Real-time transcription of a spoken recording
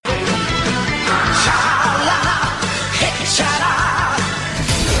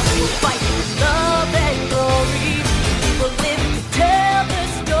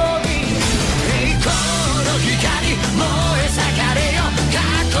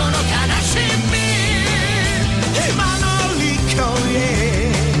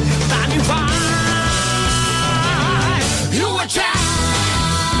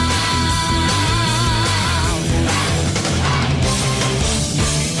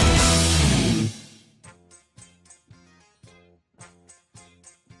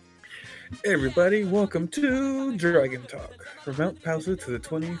Hey everybody, welcome to Dragon Talk. From Mount Pausa to the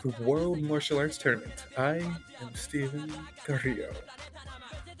 20th World Martial Arts Tournament. I am Steven Carrillo.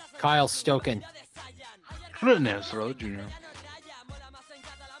 Kyle Stoken. Nesro Jr.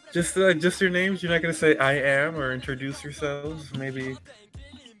 Just your names. You're not gonna say I am or introduce yourselves. Maybe.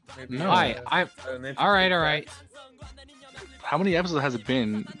 No. Hi, I'm. All right. How many episodes has it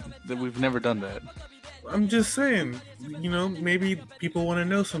been that we've never done that? I'm just saying. Maybe people want to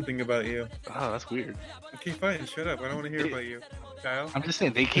know something about you. Oh, that's weird. Okay, fine. Shut up. I don't want to hear about you, Kyle. I'm just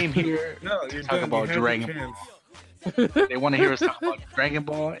saying they came here No, to you're talk done. about You had your Dragon chance. Ball. They want to hear us talk about Dragon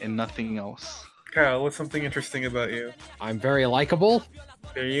Ball and nothing else. Kyle, what's something interesting about you? I'm very likable.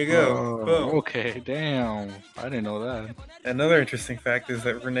 There you go. Boom. Okay, damn. I didn't know that. Another interesting fact is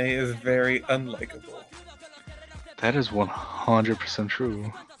that Renee is very unlikable. That is 100%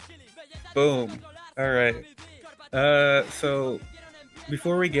 true. Boom. All right. So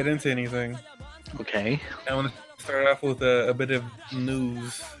before we get into anything, Okay. I want to start off with a bit of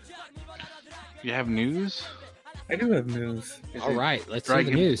news. You have news? I do have news. Is All it right, let's see the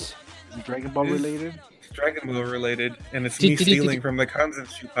Dragon- news. Is it Dragon Ball Is- related? It's Dragon Ball related, and it's me stealing from the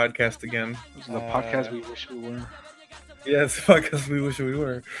Kanzenshu podcast again. This is the podcast we wish we were. Yes, podcast we wish we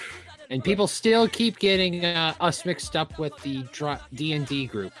were. And people still keep getting us mixed up with the D&D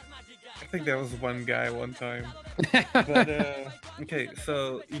group. I think that was one guy one time. But okay,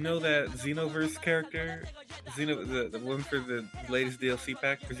 so you know that Xenoverse character, the one for the latest DLC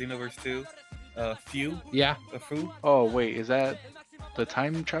pack for Xenoverse 2, Few, Yeah. Fu. Oh, wait, is that the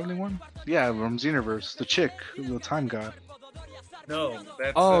time traveling one? Yeah, from Xenoverse. The chick, the time god. No,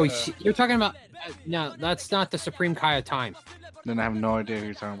 that's Oh, you're talking about. No, that's not the Supreme Kai of Time. Then I have no idea who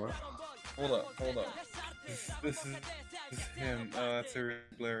you're talking about. Hold up. This is him. Oh, that's a really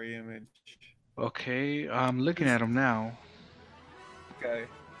blurry image. Okay, I'm looking at him now. Okay.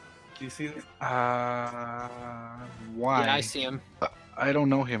 Do you see this? Why? Yeah, I see him. I don't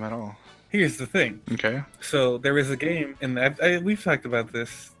know him at all. Here's the thing. Okay. So there was a game, and we've talked about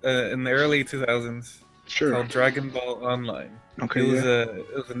this in the early 2000s Sure. called Dragon Ball Online. Okay.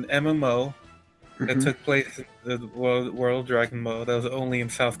 It was an MMO that Mhm. took place in the world Dragon Ball that was only in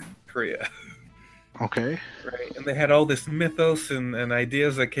South Korea. Okay. Right, and they had all this mythos and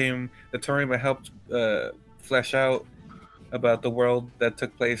ideas that Toriyama helped flesh out about the world that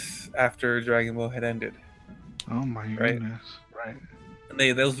took place after Dragon Ball had ended. Oh my Right. goodness. Right.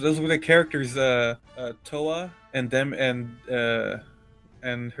 And those were the characters, Toa and them and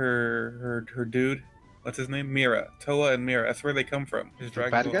her dude, what's his name, Mira. Toa and Mira. That's where they come from. Is The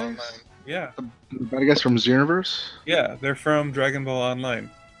Dragon bad Ball guys? Online. Yeah, The bad guys from Xenoverse? yeah, they're from Dragon Ball Online.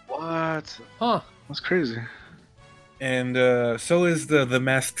 What? Huh. That's crazy. And so is the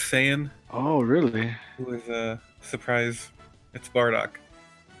Masked Saiyan, Oh, really? who is surprise. It's Bardock.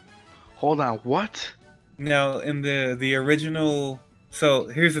 Hold on. What? Now in the original, so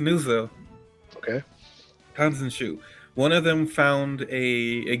here's the news though. Okay. Kanzenshu, one of them found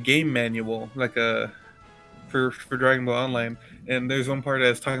a game manual like for Dragon Ball Online, and there's one part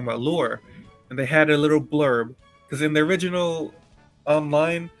that's talking about lore, and they had a little blurb because in the original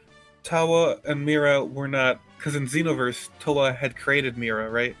Online, Towa and Mira were not, because in Xenoverse Towa had created Mira,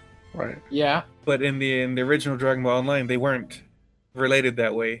 right? Right. Yeah. But in the original Dragon Ball Online, they weren't related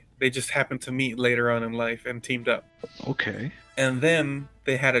that way. They just happened to meet later on in life and teamed up. Okay. And then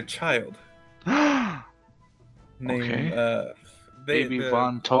they had a child named Okay. Baby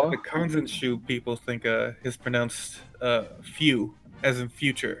Von the Toa? Kanzenshu people think is pronounced few, as in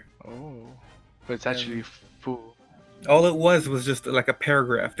future. Oh. But it's actually Fu. All it was just like a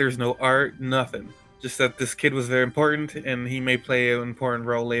paragraph. There's no art, nothing. Just that this kid was very important and he may play an important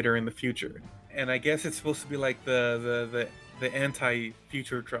role later in the future. And I guess it's supposed to be like the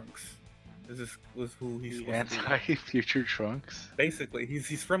anti-future Trunks. This was who he's The supposed to be. anti-future Trunks? Basically,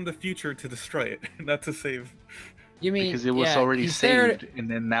 he's from the future to destroy it, not to save. You mean Because it was yeah, already he's there- saved, and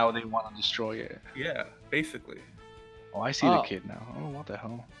then now they want to destroy it. Yeah, basically. Oh, I see Oh. the kid now. Oh, what the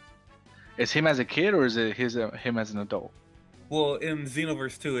hell? Is him as a kid, or is it him as an adult? Well, in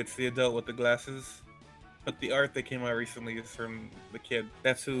Xenoverse 2, it's the adult with the glasses, but the art that came out recently is from the kid.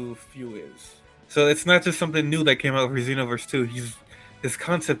 That's who Few is. So it's not just something new that came out for Xenoverse 2. His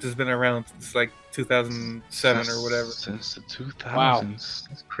concept has been around since like 2007 or whatever. Since the 2000s. Wow.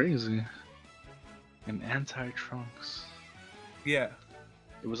 That's crazy. An anti-Trunks. Yeah,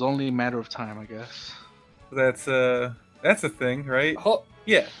 It was only a matter of time, I guess. that's a thing, right? Oh,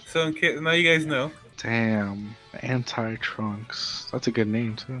 Yeah. So now you guys know. Damn. Anti-Trunks. That's a good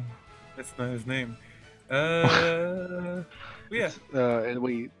name, too. That's not his name. Yeah,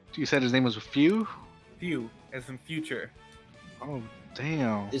 Wait, you said his name was Few? Few, as in future. Oh,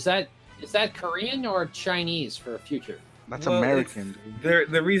 damn. is that Is that Korean or Chinese for future? That's Well, American.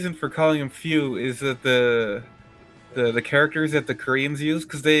 Dude. The reason for calling him Few is that the characters that the Koreans use,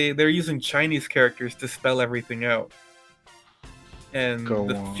 because they're using Chinese characters to spell everything out, and Go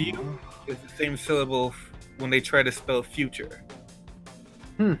the on. Few is the same syllable when they try to spell future.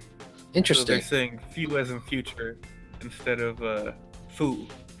 So they're Interesting. saying few as in future instead of foo.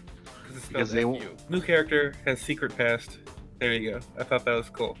 It's spelled Because they F-U. New character has secret past. There you go. I thought that was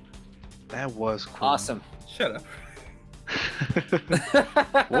cool. That was cool. Awesome. Shut up.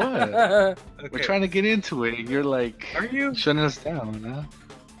 What? Okay. We're trying to get into it. You're like Are you? shutting us down, huh?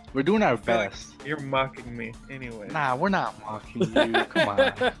 We're doing our I feel like best. You're mocking me anyway. Nah, we're not mocking you. Come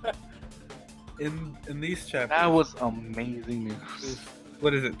on. In these chapters, That was amazing news.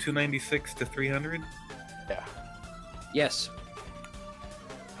 what is it? 296 to 300. Yeah. Yes.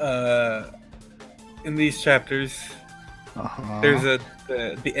 In these chapters, Uh-huh. there's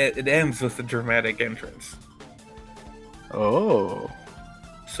it ends with a dramatic entrance. Oh.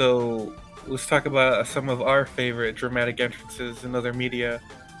 So let's talk about some of our favorite dramatic entrances in other media.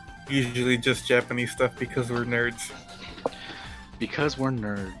 Usually just Japanese stuff because we're nerds. Because we're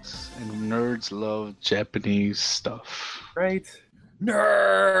nerds, and nerds love Japanese stuff. Right?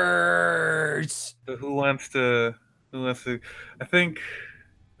 Nerds. So who wants to? I think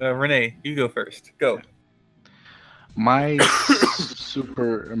Renee, you go first. Go. My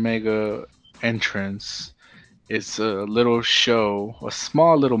super mega entrance is a little show, a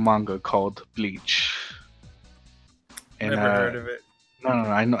small little manga called Bleach. And Never heard of it. no,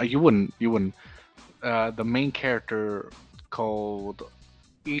 I know you wouldn't. The main character called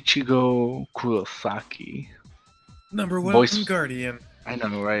Ichigo Kurosaki. Number one Voice- Guardian. I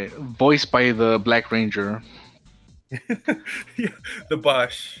know, right? Voiced by the Black Ranger, Yeah, the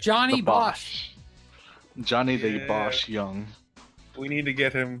Bosch. Johnny the Bosch. Johnny the Yeah. Bosch Young. We need to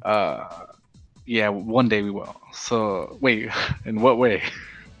get him. Yeah, one day we will. So wait, in what way?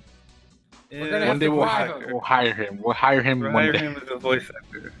 We're gonna One have day to we'll, bribe hire, him. we'll hire him. We'll hire him one hire day. him as a voice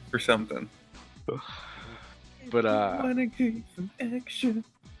actor for something. But Wanna get some action?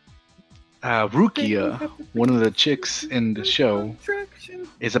 Rukia, one of the chicks in the show,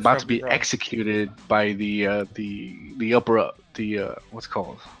 is about to be Probably wrong. executed by the upper what's it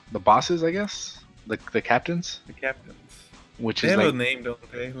called, the bosses, I guess, the captains, The captains. which They is have a like name,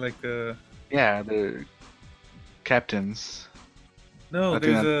 don't they? Like yeah, the captains. no, I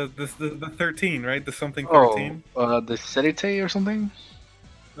think there's the 13, right? The something Oh, 13. the Serite or something.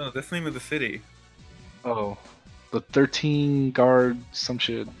 No, that's the name of the city. Oh, the 13 guard some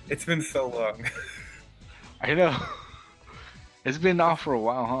shit. It's been so long. I know. It's been off for a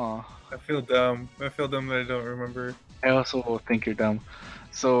while, huh? I feel dumb. I feel dumb that I don't remember. I also think you're dumb.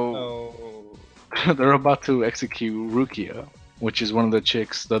 So Oh, they're about to execute Rukia, which is one of the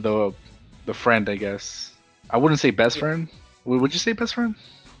chicks, the friend, I guess. I wouldn't say best friend. Would you say best friend?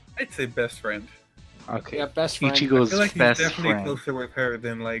 I'd say best friend. Okay. Yeah, best friend. I Ichigo's feel like he's best definitely friend. closer with her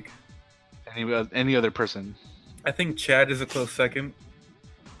than like. Any other person. I think Chad is a close second.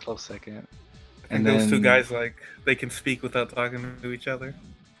 Close second. I think And those two then- guys like they can speak without talking to each other.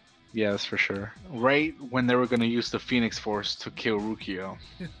 Yeah, that's for sure. Right when they were gonna use the Phoenix Force to kill Rukia,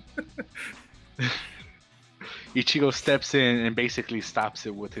 Ichigo steps in and basically stops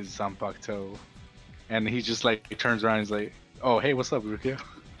it with his Zanpakuto. And he just like turns around and he's like, "Oh, hey, what's up, Rukia?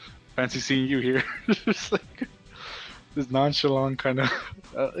 Fancy seeing you here." Just like this nonchalant kind of.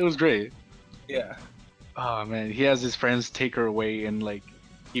 It was great. Yeah. Oh man, he has his friends take her away and like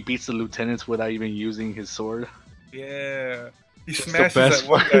he beats the lieutenants without even using his sword. Yeah. He It's the smashes best that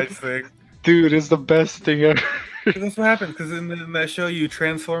one part. guy's thing. Dude, it's the best thing ever. 'Cause that's what happens. Because in that show, you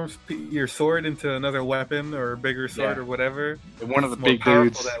transform your sword into another weapon or a bigger sword Yeah. or whatever. And one of the It's more big powerful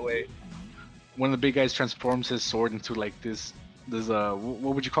dudes, that way. one of the big guys transforms his sword into like this what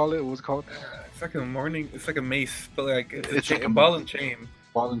would you call it? What's it called? It's like a morning. It's like a mace, but like it's It's like like a a- ball and chain.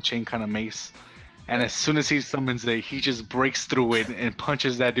 Ball and chain kind of mace. And as soon as he summons it, he just breaks through it and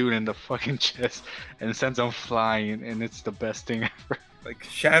punches that dude in the fucking chest and sends him flying. And it's the best thing ever. Like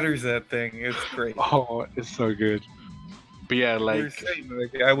shatters that thing. It's great. Oh, it's so good. But yeah, You were like saying,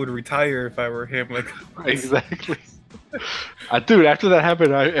 like I would retire if I were him. Like exactly. Dude, after that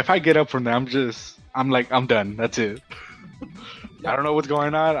happened, if I get up from there, I'm done. That's it. I don't know what's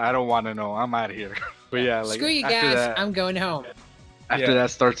going on. I don't want to know. I'm out of here. But yeah, like Screw you after guys. that, I'm going home. after Yeah.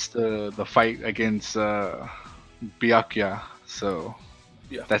 that starts the fight against Byakuya. So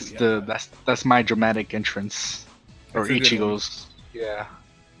yeah, that's yeah. that's my dramatic entrance, or That's a good one. Ichigo's. Yeah.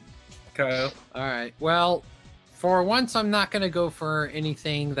 Kyle. All right. Well, for once, I'm not going to go for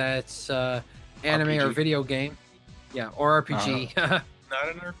anything that's anime or RPG. video game. Yeah, or RPG. not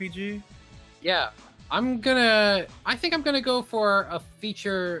an RPG? Yeah. I think I'm gonna go for a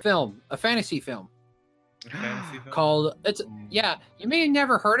feature film, a fantasy film A fantasy film? called. You may have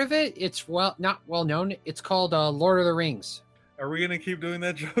never heard of it. It's not well known. It's called Lord of the Rings. Are we gonna keep doing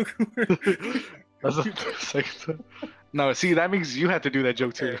that joke? That's the second time. No, see, that means you have to do that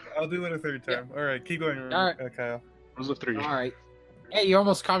joke too. Okay, I'll do it a third time. All right, keep going, All right. Kyle. It was a 3. All right. Hey, you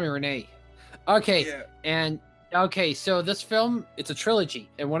almost called me Renee. Okay. Yeah. And okay, so this film, it's a trilogy,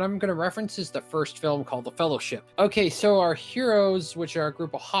 and what I'm going to reference is the first film called The Fellowship. Okay, so our heroes, which are a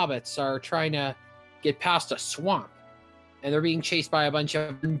group of hobbits, are trying to get past a swamp, and they're being chased by a bunch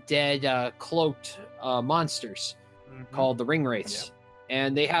of undead, cloaked monsters Mhm. called the Ring Wraiths,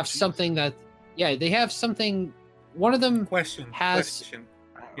 and they have something that, they have something. One of them, Question. has- Question.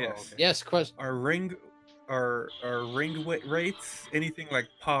 Oh, Yes. okay. yes, question. Are ring rates anything like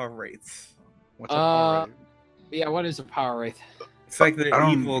paw rates? What's up? Yeah, what is a power wraith? It's like the I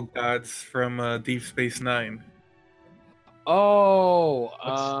don't- evil gods from Deep Space Nine. Oh,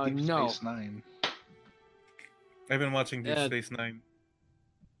 What's Deep no. Space Nine? I've been watching Deep Yeah. Space Nine.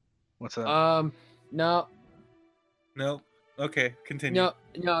 What's that? No, No. Okay, continue.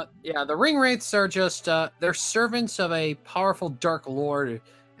 no, yeah. The Ring Wraiths are just they're servants of a powerful Dark Lord,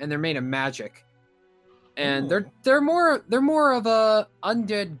 and they're made of magic. And Ooh. they're more of a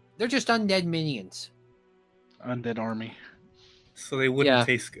undead. They're just undead minions. Undead Army. So they wouldn't Yeah.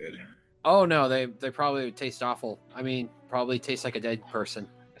 taste good. Oh no, they probably would taste awful. I mean, probably taste like a dead person.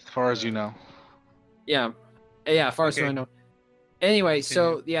 As far as you know. Yeah, as far as Okay. I know. Anyway,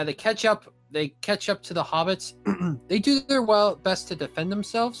 so yeah, they catch up to the hobbits. They do their best to defend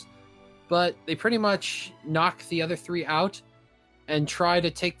themselves, but they pretty much knock the other 3 out and try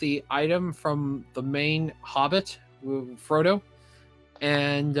to take the item from the main hobbit, Frodo.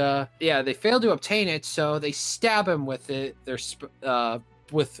 And they fail to obtain it, so they stab him with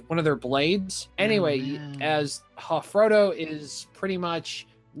with one of their blades. Anyway, man. as Frodo is pretty much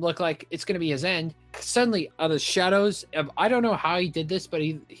look like it's going to be his end, suddenly out of the shadows, I don't know how he did this, but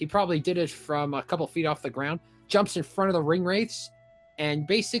he probably did it from a couple feet off the ground, jumps in front of the Ring Wraiths, and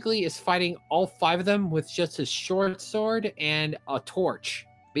basically is fighting all 5 of them with just his short sword and a torch.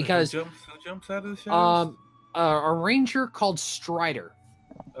 Because who jumps out of the shadows? a ranger called Strider.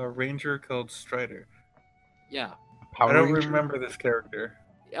 A ranger called Strider. Yeah. Power I don't Ranger? remember this character.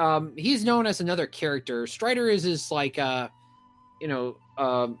 He's known as another character. Strider is his like kind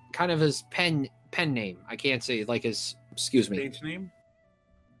of his pen name. I can't say like his excuse me. Stage name?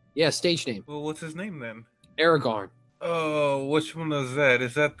 Yeah, stage name. Well, what's his name then? Aragorn. Oh, which one is that?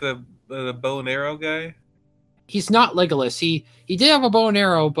 Is that the bow and arrow guy? He's not Legolas. He did have a bow and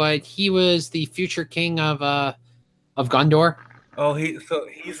arrow, but he was the future king of Gondor. Oh, he's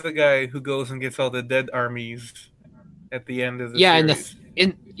the guy who goes and gets all the dead armies at the end of the Yeah, series.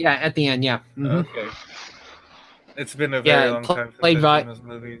 at the end, yeah. Mhm. Okay. It's been a very Yeah, long time since played I've by- seen those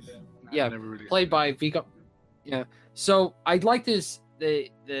movies. Yeah, Never really played by Vigo. Yeah. So I like the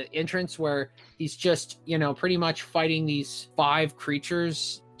entrance where he's just pretty much fighting these 5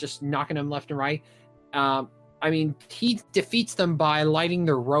 creatures, just knocking them left and right. I mean, he defeats them by lighting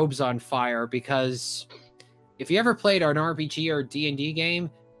their robes on fire, because if you ever played an RPG or D&D game,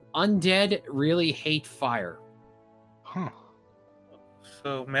 undead really hate fire. Huh.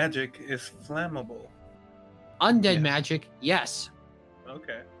 So magic is flammable. Undead Yes. magic, yes.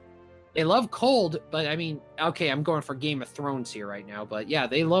 Okay. They love cold, but I mean, okay, I'm going for Game of Thrones here right now, but yeah,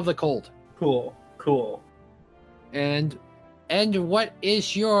 they love the cold. Cool. And what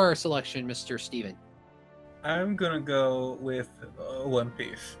is your selection, Mr. Steven? I'm gonna go with One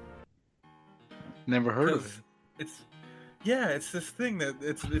Piece. Never heard of it. 'Cause it's this thing that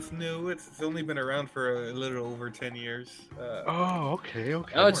it's new. It's only been around for a little over 10 years. Oh, okay.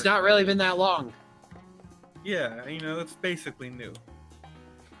 Oh, it's not really been that long. Yeah, it's basically new.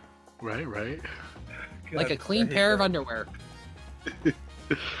 Right. Like God, a clean I hate pair of that. underwear.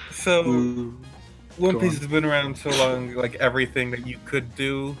 So Ooh. One Go Piece on. has been around so long, like everything that you could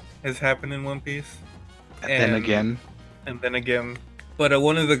do has happened in One Piece. And again. And then again. But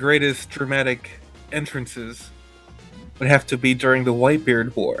one of the greatest dramatic entrances would have to be during the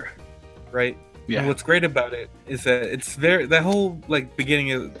Whitebeard War, right? Yeah. And what's great about it is that it's the whole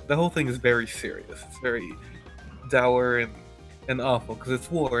beginning of the whole thing is very serious. It's very dour and awful because it's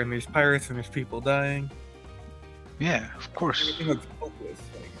war and there's pirates and there's people dying. Yeah, of course. Everything looks hopeless.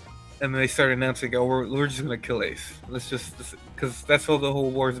 And then they start announcing, "Oh, we're just gonna kill Ace. Let's just because that's all the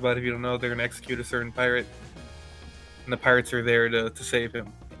whole war is about. If you don't know, they're gonna execute a certain pirate, and the pirates are there to save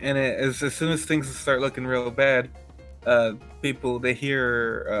him. And as soon as things start looking real bad, people they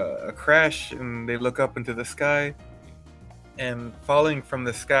hear a crash and they look up into the sky, and falling from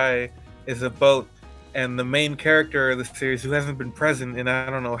the sky is a boat, and the main character of the series, who hasn't been present in I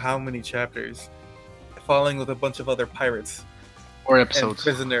don't know how many chapters, falling with a bunch of other pirates Or and episodes.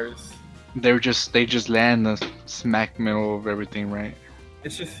 prisoners. They just land in the smack middle of everything, right?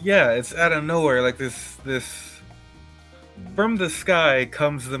 It's just, yeah, it's out of nowhere. Like this from the sky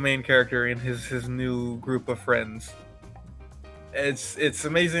comes the main character and his new group of friends. It's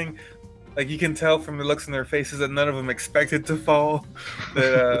amazing. Like, you can tell from the looks in their faces that none of them expected to fall.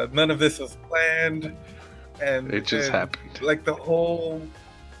 That none of this was planned, and It just and, happened. Like, the whole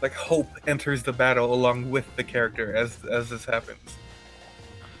hope enters the battle along with the character as this happens,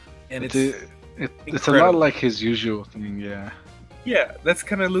 and it's It's a lot incredible. like his usual thing, yeah. yeah, that's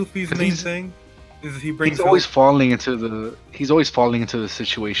kind of Luffy's 'Cause main he's- thing. Is he brings He's always hope. falling into the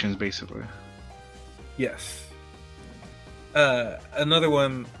situations, basically. Yes. Another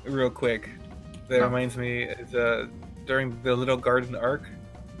one, real quick, that No. reminds me is during the Little Garden arc,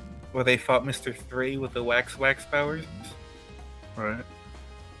 where they fought Mr. 3 with the wax powers. Right.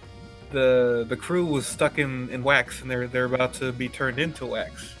 The crew was stuck in wax, and they're about to be turned into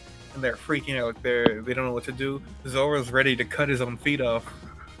wax, and they're freaking out. Like, they don't know what to do. Zoro's ready to cut his own feet off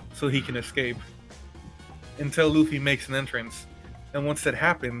so he can escape, until Luffy makes an entrance. And once that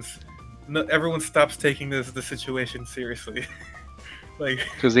happens, everyone stops taking the situation seriously. Like,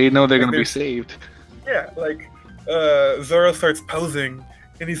 Because they know they're Like, gonna be there's- saved. yeah, like Zoro starts posing,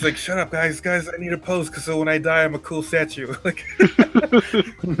 and he's like, "Shut up, guys! I need a pose, because so when I die, I'm a cool statue." Like,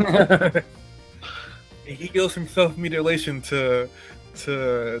 he goes from self-mutilation to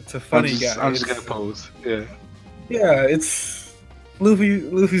funny guy. I'm just It's- gonna pose. Yeah. Yeah, it's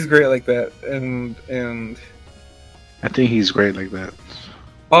Luffy's great like that, and I think he's great like that.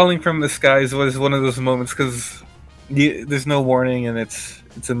 falling from the skies was one of those moments, because there's no warning, and it's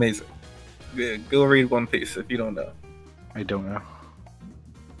amazing. Yeah, go read One Piece if you don't know. I don't know.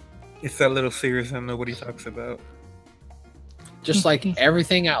 It's that little series that nobody talks about. Just like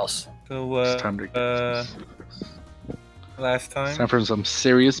everything else. So It's time to last it's time. time for some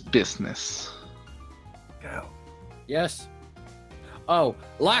serious business. Go. Yes. Oh,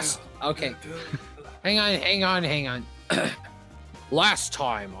 okay. Hang on. Last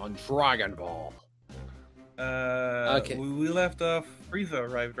time on Dragon Ball. Okay. We left off. Frieza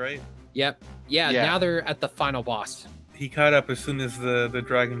arrived, right? Yep. Yeah, Yeah. now they're at the final boss. He caught up as soon as the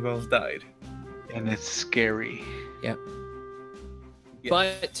Dragon Balls died. And it's scary. Yes.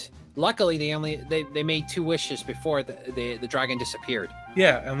 But luckily they made 2 wishes before the dragon disappeared.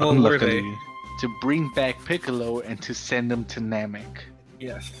 Yeah, and what were they? Unluckily, to bring back Piccolo and to send him to Namek.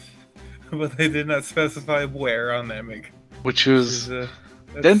 Yes, but they did not specify where on Namek. Which Which was is,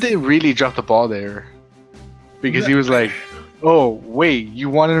 then they really dropped the ball there. Because he was like, "Oh, wait, you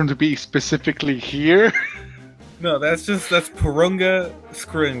wanted him to be specifically here?" No, that's Purunga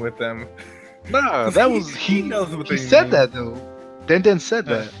screwing with them. Nah, that was He knows what he they said mean. that though. Den said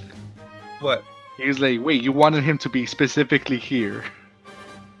Uh, that. What? He was like, "Wait, you wanted him to be specifically here?"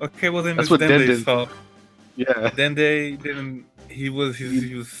 Okay, well then That's it's what Dende's Denden- fault. Yeah. Dende didn't. He was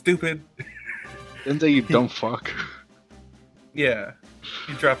stupid. Dende, you don't fuck. Yeah,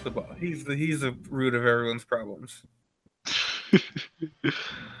 he dropped the ball. He's the root of everyone's problems.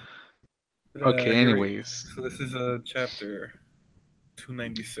 Okay, Here we- anyways. So this is chapter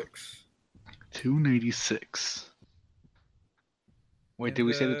 296. 296. Wait, did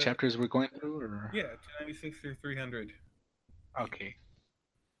we say the And, chapters we're going through, or? Yeah, 296 through 300. Okay.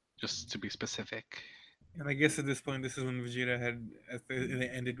 Just to be specific. And I guess at this point, this is when Vegeta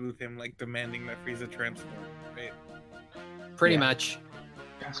it ended with him like demanding that Frieza transform, right? Pretty Yeah. much.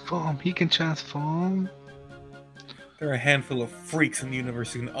 Transform. He can transform. There are a handful of freaks in the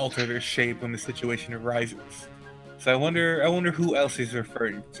universe who can alter their shape when the situation arises. So I wonder who else he's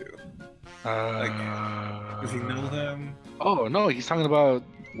referring to. Does he know them? Oh no, he's talking about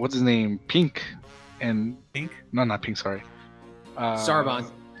what's his name, Pink, and Pink? no, not Pink. Sorry, Sarbon.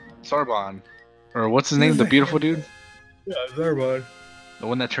 Sarbon, or what's his name, the beautiful dude, Yeah, Zarbon. the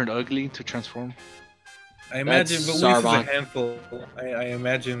one that turned ugly to transform. I imagine, That's but when he says a Sarbon. handful, I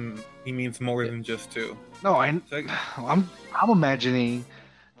imagine he means more than just 2. No, So I'm imagining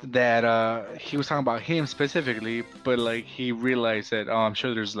that he was talking about him specifically, but like he realized that I'm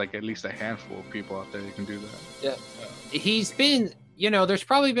sure there's like at least a handful of people out there that can do that. He's been, there's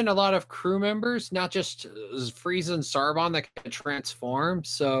probably been a lot of crew members, not just Frieza and Sarbon that can transform.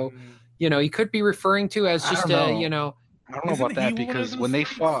 So, he could be referring to as I just don't a, I don't know Isn't about that he one of because those when they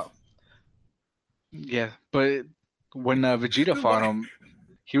freaks? fought, yeah, but when Vegeta fought him,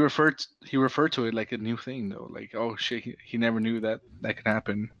 he referred to it like a new thing though. Like, oh shit, he never knew that could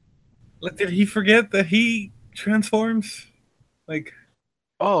happen. Did he forget that he transforms? Like,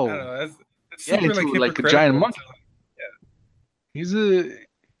 I Oh, don't know. That's yeah, super like into like a hypocritical. giant monkey. Yeah. He's a,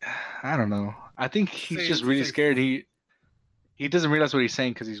 I don't know. I think he's just really scared. He doesn't realize what he's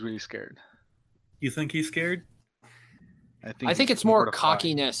saying because he's really scared. You think he's scared? I think he's it's more mortified.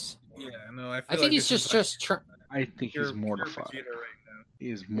 cockiness. Yeah, no. I I think he's just I think he's mortified. Vegeta right now.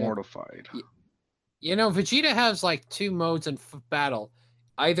 He is mortified. you know, Vegeta has like two modes in battle,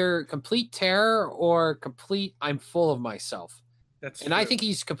 either complete terror or complete I'm full of myself. That's and true. I think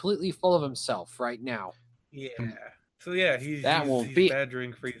he's completely full of himself right now. Yeah. So yeah, he's be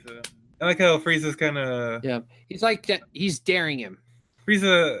badgering Frieza. I like how Frieza's kind of He's like he's daring him.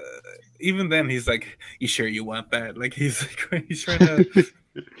 Frieza, even then, he's like, "You sure you want that?" Like he's trying to.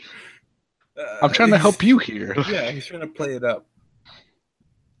 I'm trying to help you here. Yeah, he's trying to play it up.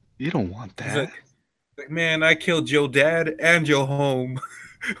 You don't want that. Like, man, I killed your dad and your home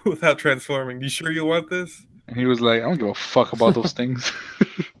without transforming. You sure you want this? And he was like, I don't give a fuck about those things.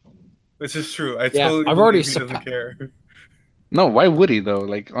 Which is true. I've already he doesn't care. No, why would he though?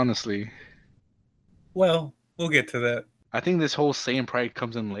 Like honestly. Well, we'll get to that. I think this whole Saiyan pride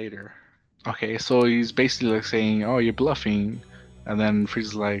comes in later. Okay, so he's basically like saying, "Oh, you're bluffing," and then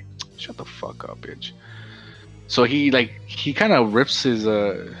Frieza's like, "Shut the fuck up, bitch." So he kind of rips his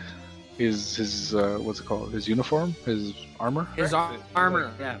what's it called? His uniform, his armor. His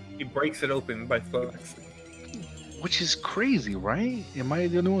armor. Yeah. He breaks it open by flexing. Which is crazy, right? Am I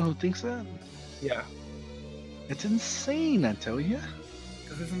the only one who thinks that? Yeah. It's insane, I tell you.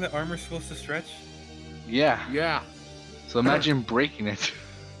 Because isn't the armor supposed to stretch? Yeah. Yeah. So imagine breaking it.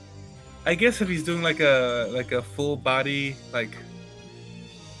 I guess if he's doing like a full body like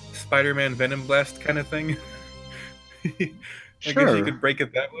Spider-Man Venom Blast kind of thing, I guess you could break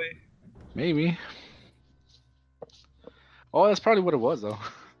it that way. Maybe. Oh, that's probably what it was though.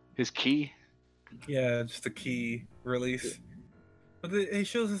 His key. Yeah, just a key release. But it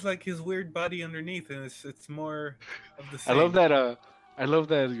shows us like his weird body underneath, and it's more of the same. I love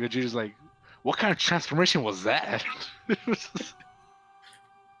that Vegeta's like, what kind of transformation was that?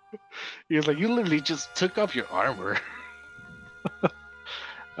 He was like, you literally just took off your armor. That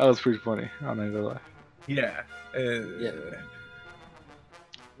was pretty funny. I'm not gonna lie. Yeah.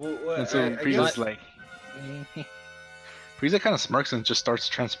 Well, and so Frieza's like, Frieza kind of smirks and just starts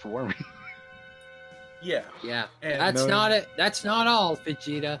transforming. Yeah. Yeah. And that's not it. That's not all,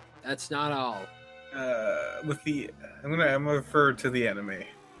 Vegeta. That's not all. I'm gonna refer to the anime.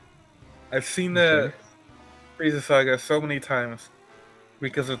 I've seen the Frieza saga so many times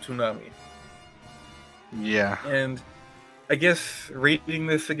because of Toonami. Yeah. And I guess reading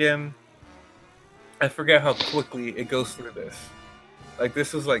this again, I forget how quickly it goes through this. Like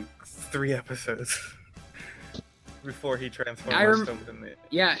this was like 3 episodes before he transformed.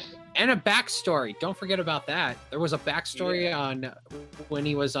 Yeah, and a backstory. Don't forget about that. There was a backstory on when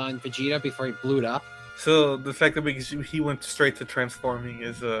he was on Vegeta before he blew it up. So the fact that he went straight to transforming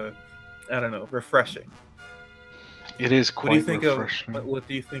is, I don't know, refreshing. It is quite refreshing. What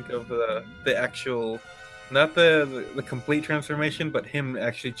do you think of the actual, not the complete transformation, but him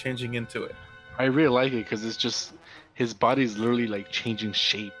actually changing into it? I really like it because it's just his body's literally like changing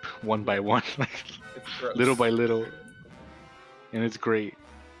shape one by one, like little by little, and it's great.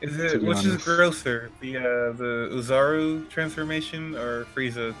 Which is grosser, the Uzaru transformation or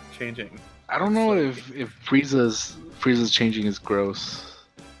Frieza changing? I don't know if Frieza's changing is gross.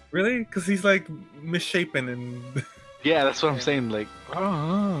 Really? Because he's like misshapen and. Yeah, that's what I'm saying. Like,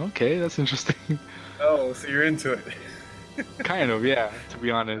 oh, okay, that's interesting. Oh, so you're into it. Kind of, yeah. To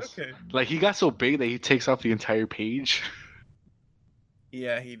be honest, okay. Like he got so big that he takes off the entire page.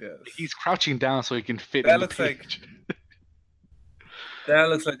 Yeah, he does. He's crouching down so he can fit. That looks like. That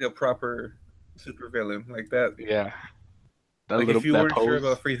looks like a proper supervillain, like that. Yeah. Like if you weren't sure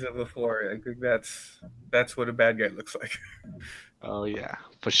about Frieza before, I think that's what a bad guy looks like. Oh yeah,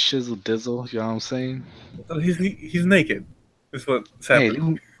 for shizzle dizzle, you know what I'm saying? So he's naked. Is what's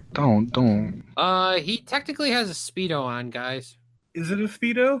happening. Hey, don't. He technically has a Speedo on, guys. Is it a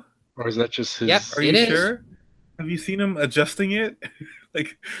Speedo? Or is that just his? Yep, Are you sure? Have you seen him adjusting it?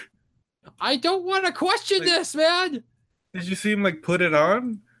 Like, I don't want to question this, man. Did you see him like put it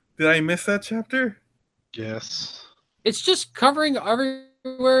on? Did I miss that chapter? Yes. It's just covering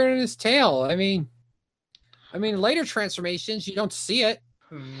everywhere in his tail. I mean, later transformations you don't see it.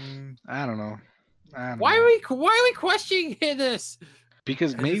 I don't know. Why are we questioning this?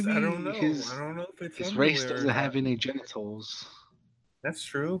 Because maybe I don't know. His, I don't know if it's his race doesn't have any genitals. That's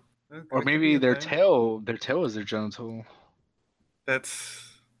true. Or maybe their tail is their genital. That's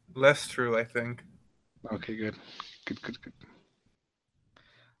less true, I think. Okay, good.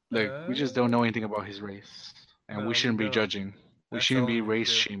 Look, we just don't know anything about his race, and we shouldn't be judging. We That's shouldn't all be we race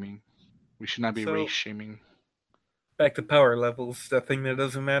do. shaming. We should not be So- race shaming. Back to power levels, that thing that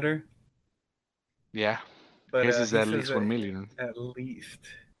doesn't matter. Yeah. But His is he at says least that 1 million. At least,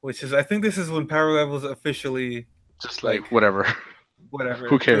 which is, I think this is when power levels officially Just like- like whatever. whatever.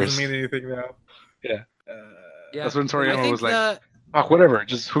 Who cares? Doesn't mean anything now. Yeah. Yeah. That's when I Toriyama think was like, "Fuck, whatever.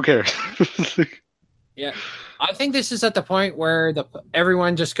 Just who cares?" yeah, I think this is at the point where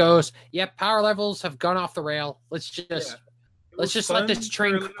everyone just goes, "Yep, power levels have gone off the rail. Let's just It let's was just let fun this for a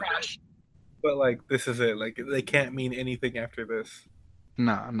train little bit, crash." But like, this is it. Like, they can't mean anything after this.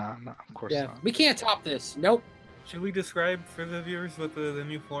 No, of course Yeah, not. we can't top this. Nope. Should we describe for the viewers what the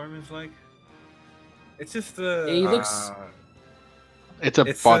new form is like? It's just He looks- It's a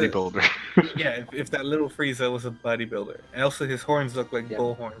It's bodybuilder. yeah. If that little Frieza was a bodybuilder, and also his horns look like Yeah.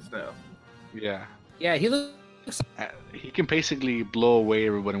 bull horns now. Yeah. Yeah, he looks. He can basically blow away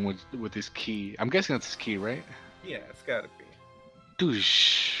everybody with his key. I'm guessing that's his key, right? Yeah, it's gotta be.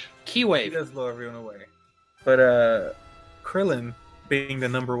 Douche. Key He wave. does blow everyone away. But Krillin, being the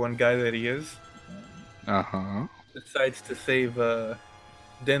 #1 guy that he is, Uh-huh. decides to save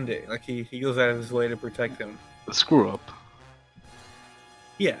Dende. Like he goes out of his way to protect him. The screw up.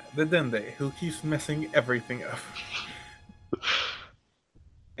 Yeah, the Dende, who keeps messing everything up.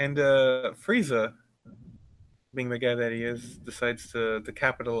 And Frieza, being the guy that he is, decides to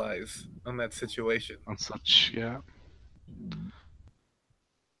capitalize on that situation. On such, yeah.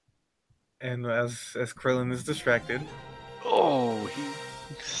 And as Krillin is distracted, Oh, he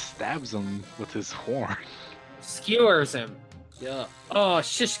stabs him with his horn. Skewers him. Yeah. Oh,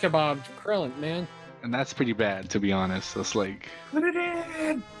 shish kebab Krillin, man. And that's pretty bad, to be honest. That's like, put it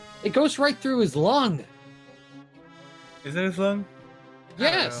in. It goes right through his lung. Is that his lung? I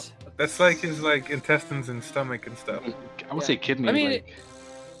don't Yes. know. That's like his intestines and stomach and stuff. I would Yeah. say kidney. I mean, like,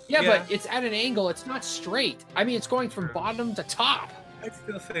 Yeah, Yeah. but it's at an angle. It's not straight. I mean, it's going from True. bottom to top. I'd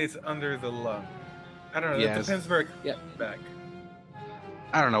still say it's under the lung. I don't know. Yeah, It depends where it Yeah. comes back.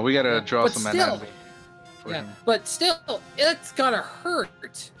 I don't know. We gotta Yeah, draw but some still- anatomy for Yeah, him. but still, it's gotta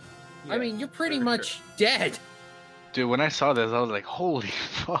hurt. I Yeah, mean, you're pretty for much dead. Dude, when I saw this, I was like, holy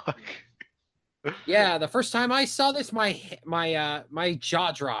fuck. Yeah, the first time I saw this, my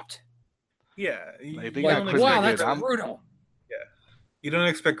jaw dropped. Yeah. Like, they you, got don't Like, Chris expect, wow, Redfield. that's I'm- brutal. you don't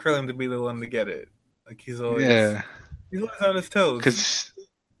expect Krillin to be the one to get it. Like he's always Yeah, he's always on his toes. because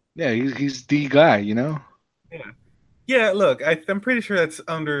yeah, he's the guy, you know. Yeah, look, I'm pretty sure that's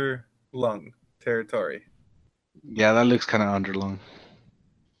under lung territory. Yeah, that looks kind of underlung.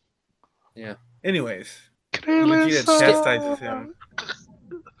 Anyways, Vegeta chastises him.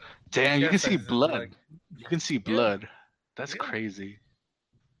 Damn, you can see Chastises him, blood. like, You can see blood. That's Yeah. crazy.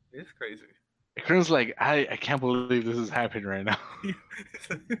 it's crazy. Kron's like, I can't believe this is happening right now.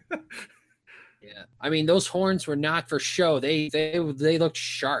 Yeah, I mean, those horns were not for show. They looked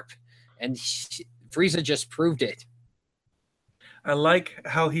sharp, and Frieza just proved it. I like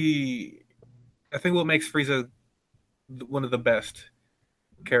how I think what makes Frieza one of the best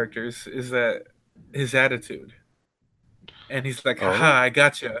characters is that his attitude. And he's like, Oh. haha, I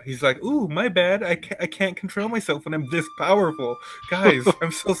gotcha. He's like, ooh, my bad. I can't control myself when I'm this powerful. Guys,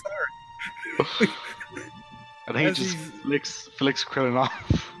 I'm so sorry. I think he As just he's- flicks Krillin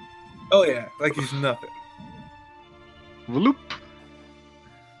off. Oh, yeah, like he's nothing. Whoop.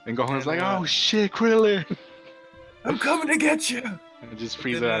 And Gohan's And, like, oh shit, Krillin. I'm coming to get you. And just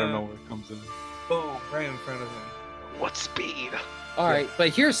Then, Frieza out of nowhere comes in. Boom, right in front of him. What speed? All right, but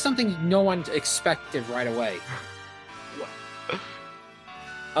here's something no one expected right away.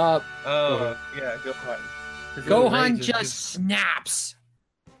 Oh, yeah, Gohan. His little Gohan rage is just snaps.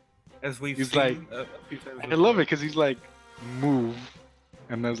 as we've He's seen like- a few times. I love it because he's like, move.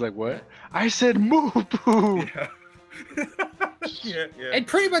 And I was like, what? I said move, boo. Yeah. yeah, yeah. And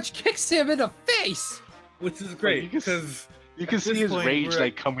pretty much kicks him in the face. Which is you great can because You can At see this his point, rage we're-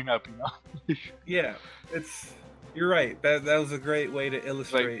 like coming up, you know? yeah, you're right. That was a great way to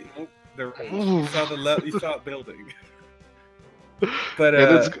illustrate the rage. You Oof. saw you saw it building. But Yeah,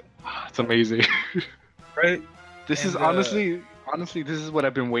 that's it's amazing. right, This is And, honestly, this is what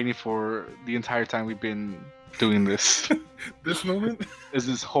I've been waiting for the entire time we've been doing this. this moment. Is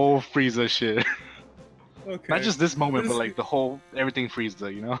this whole Frieza shit? Okay, Not just this moment, but This- like the whole everything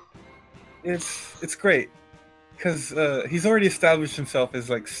Frieza, you know? it's great because he's already established himself as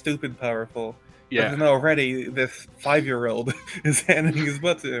like stupid powerful. Yeah. And already this 5-year-old is handing his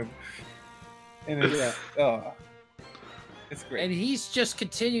butt to him, and it's it's great. And he's just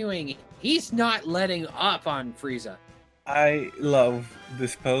continuing. He's not letting up on Frieza. I love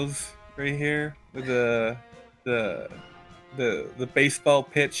this pose right here with the baseball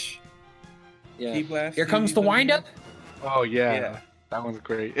pitch Yeah. key blast. Here comes he the does. windup. Oh yeah. Yeah. That one's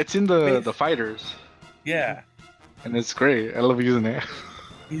great. It's in the fighters, Yeah. and it's great. I love using it.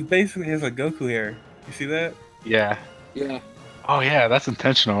 He basically has a Goku hair. You see that? Yeah. Yeah. Oh yeah, that's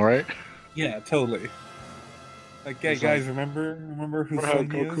intentional, right? Yeah, totally. Like, yeah, He's guys, remember whose Remember how son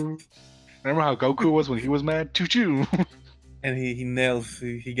he is? Goku? Remember how Goku was when he was mad? Choo choo. And he nails,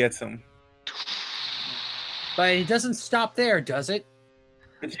 he gets him. But it doesn't stop there, does it?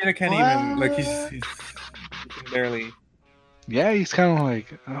 Vegeta can't even, like, he can barely. Yeah, he's kind of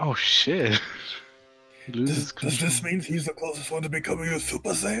like, oh shit. He loses control. mean he's the closest one to becoming a Super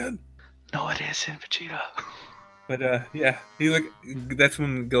Saiyan? No, it isn't, Vegeta. But yeah, he's like, that's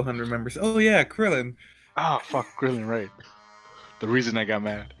when Gohan remembers. Oh yeah, Krillin. Oh fuck, Krillin, right? The reason I got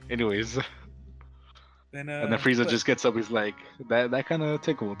mad. Anyways, Then and then Frieza what? just gets up. He's like, that kind of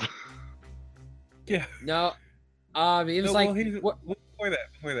tickled. Yeah. No. It was No, like well, what?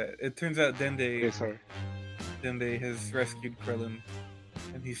 before that, it turns out Okay, Dende sorry. has rescued Krillin,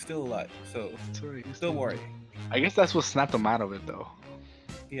 and he's still alive. So Sorry. don't worry. I guess that's what snapped him out of it, though.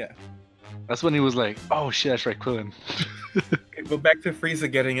 Yeah. That's when he was like, oh shit, that's right, Krillin. Okay, but back to Frieza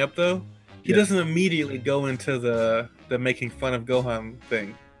getting up though. He Yeah. doesn't immediately go into the making fun of Gohan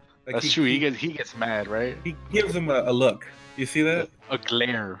thing. Like, That's true. He gets mad, right? He gives him a look. You see that? A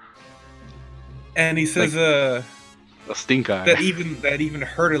glare, And he says, a stink eye. that even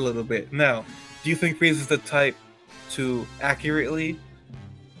hurt a little bit. Now, do you think Frieza's the type to accurately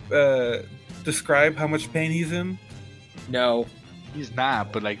describe how much pain he's in? No. He's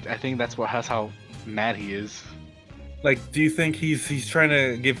not, but like I think that's how mad he is. Like, do you think he's trying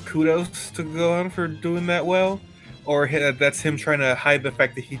to give kudos to Gohan for doing that well, or that's him trying to hide the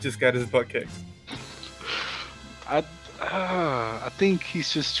fact that he just got his butt kicked? I think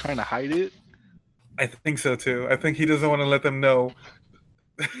he's just trying to hide it. I think so too. I think he doesn't want to let them know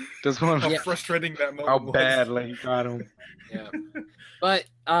Doesn't want how to Yeah. frustrating that moment how was. bad like he got him. Yeah. But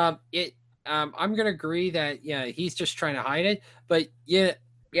I'm gonna agree that he's just trying to hide it. But yeah,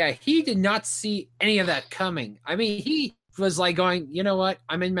 he did not see any of that coming. I mean, he was like going, you know what?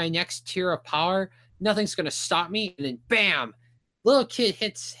 I'm in my next tier of power. Nothing's gonna stop me. And then bam, little kid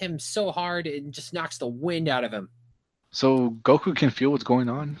hits him so hard and just knocks the wind out of him. So Goku can feel what's going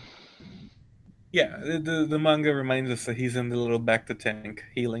on. Yeah, the manga reminds us that he's in the little back to tank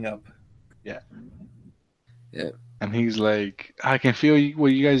healing up. And he's like, I can feel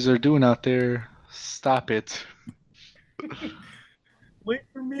what you guys are doing out there. Stop it. Wait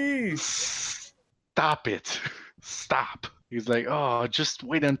for me. Stop it. Stop. He's like, oh, just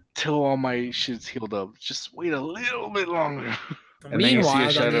wait until all my shit's healed up. Just wait a little bit longer. And then you see Meanwhile, a on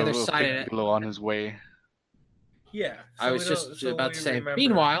the shadow other of side of it, Piccolo on his way. Yeah, I was we just don't- so about we to say. remember-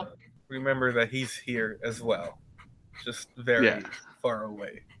 Meanwhile, remember that he's here as well, just very Yeah. far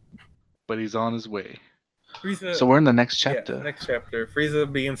away. But he's on his way. Frieza, So we're in the next yeah, chapter. next chapter.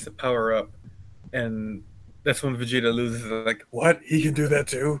 Frieza begins to power up, and that's when Vegeta loses. Like, what? He can do that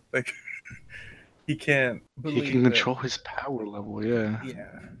too? Like, he can't. He believe can that- control his power level, yeah.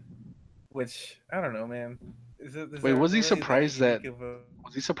 Yeah. Which I don't know, man. Is Wait, that was he really surprised unique that- of a-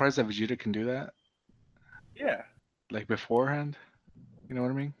 Was he surprised that Vegeta can do that? Yeah. Like beforehand? You know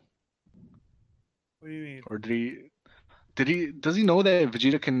what I mean? What do you mean? Or does he know that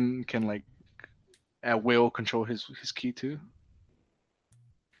Vegeta can like at will control his ki too?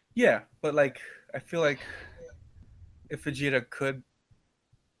 Yeah, but like, I feel like if Vegeta could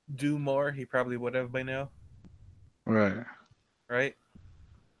do more, he probably would have by now, Right. right?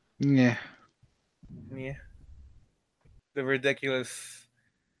 Yeah. Yeah. The ridiculous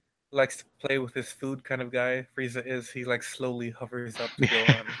likes to play with his food kind of guy Frieza is. He like slowly hovers up to go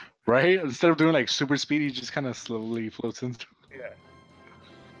on. Right? Instead of doing like super speed, he just kind of slowly floats in. Yeah.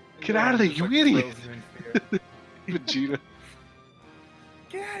 Get out of there, Just, you like, idiot! frozen in fear. Vegeta,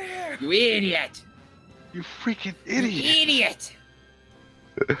 Get out of here! you idiot! you freaking You idiot! idiot!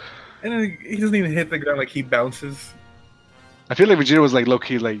 And then he doesn't even hit the ground, like he bounces. I feel like Vegeta was like low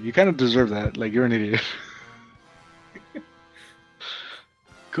key, like you kind of deserve that. Like you're an idiot.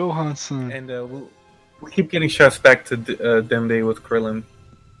 Gohan-san. And we'll keep getting shots back to Dende with Krillin.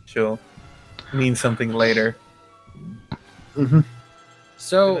 She'll mean something later.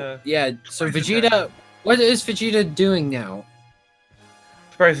 So And, yeah, so surprise Vegeta, what is Vegeta doing now?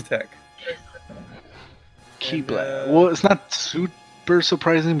 Surprise attack. Key and, blast. Well, it's not super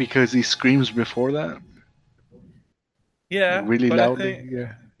surprising because he screams before that. Yeah. Really but I loudly. think-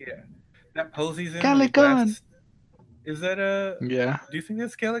 Yeah. that pose he's in. Galick when he Gun! blasts- Is that a? Yeah. Do you think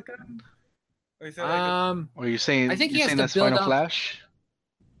that's Galick Gun? Or is that like Or you're saying? I think he you're has saying to that's build Final up- Flash.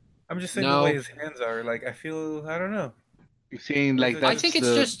 I'm just saying No. the way his hands are. Like I don't know. You're saying like I that's I think it's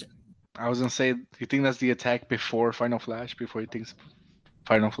the- just I was gonna say, do you think that's the attack before Final Flash? Before he thinks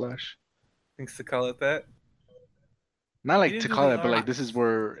Final Flash? Thinks to call it that. Not He like didn't to do call the it, but like arc. this is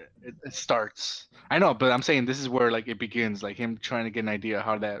where it starts. I know, but I'm saying this is where like it begins, like him trying to get an idea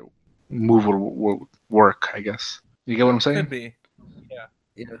how that move would work. I guess you get what I'm saying? Could be.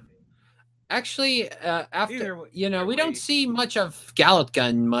 Yeah. Actually, after Either we way. don't see much of Gallet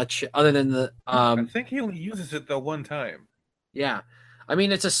Gun much other than the I think he only uses it the one time. yeah. I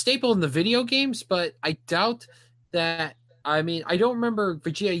mean, it's a staple in the video games, but I doubt that. I mean, I don't remember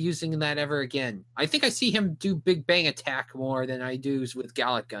Vegeta using that ever again. I think I see him do Big Bang Attack more than I do with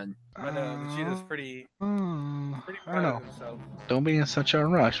Gallet Gun. But Vegeta's pretty I proud don't know. of himself. Don't be in such a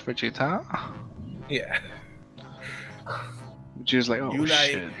rush, Vegeta. Yeah. Vegeta's like, oh You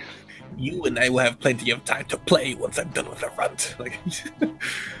like- shit. You and I will have plenty of time to play once I'm done with the runt. Like,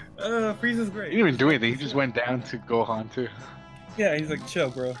 Frieza's great. He didn't even do anything. He just went down to Gohan too. Yeah, he's like, chill,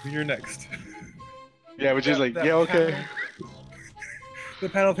 bro. You're next. Yeah, Vegeta's like, That yeah, okay. panel- The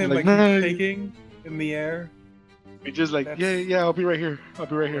panel of him Like, like no, shaking in the air. Vegeta's like, That's- yeah, I'll be right here. I'll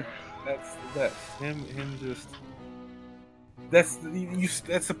be right here. That's the best. Him just.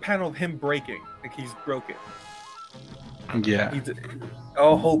 That's a panel of him breaking. Like he's broken. Yeah.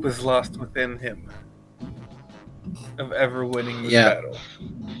 All hope is lost within him of ever winning this Yeah. battle.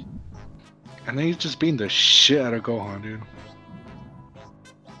 And then he's just beating the shit out of Gohan, dude.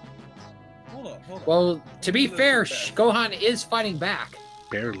 Hold on. Well, to be Look fair, at that. Gohan is fighting back.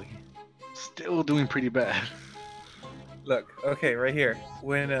 Barely. Still doing pretty bad. Look, okay, right here.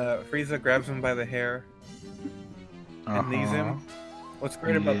 When Frieza grabs him by the hair and knees him, what's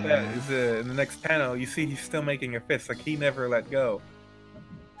great about that Yeah. is in the next panel, you see he's still making a fist, like he never let go.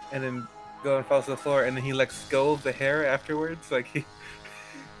 And then Gohan falls to the floor, and then he lets go of the hair afterwards. Like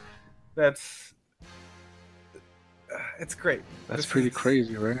that's it's great. That's This pretty is-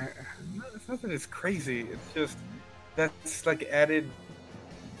 crazy, right? No, it's not that it's crazy. It's just that's like added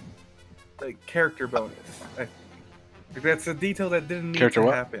like character bonus. Like, that's a detail that didn't need Character to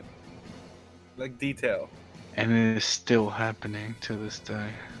what? happen. Like detail. And it is still happening to this day.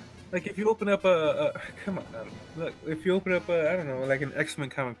 Like if you open up a come on, look. If you open up I don't know, like an X-Men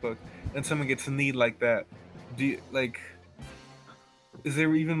comic book, and someone gets a need like that, do you like? Is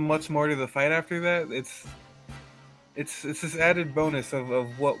there even much more to the fight after that? It's this added bonus of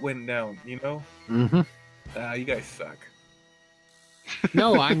what went down. You know? Mm-hmm. You guys suck.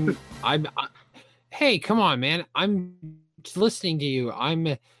 No, hey, come on, man. I'm just listening to you.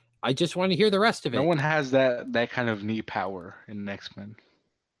 I just want to hear the rest of it. No one has that kind of knee power in X-Men.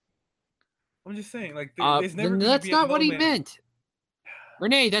 I'm just saying, like, Then that's not what he meant.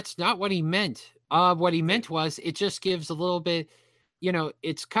 Renee, that's not what he meant. What he meant was it just gives a little bit,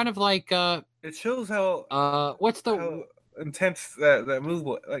 it's kind of like It shows how what's the how intense that move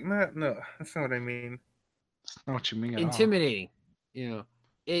was. Like, no, that's not what I mean. That's not what you mean at intimidating.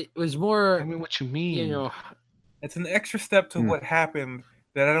 It was all. more, I mean, what you mean? It's an extra step to what happened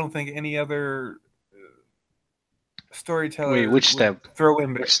that I don't think any other storyteller. Wait, which would step? Throw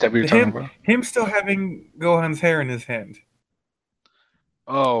in there. Which step are you talking about? Him still having Gohan's hair in his hand.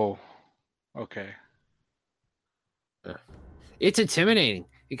 Oh, okay. it's intimidating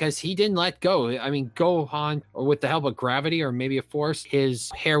because he didn't let go. I mean, Gohan, or with the help of gravity or maybe a force,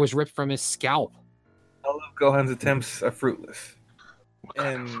 his hair was ripped from his scalp. All of Gohan's attempts are fruitless.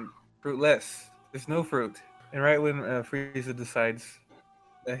 And fruitless. There's no fruit. And right when Frieza decides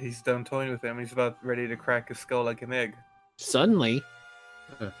that he's done toying with him, he's about ready to crack his skull like an egg. Suddenly.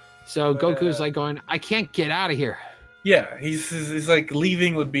 So But, Goku's like going, I can't get out of here. Yeah, he's like,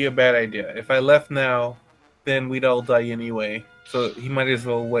 leaving would be a bad idea. If I left now, then we'd all die anyway. So he might as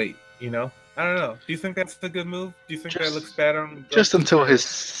well wait, I don't know. Do you think that's a good move? Do you think that looks bad on... Just until his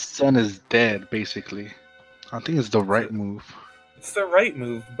son is dead, basically. I think it's the right move. It's the right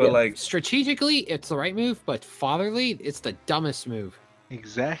move, but like... Strategically, it's the right move, but fatherly, it's the dumbest move.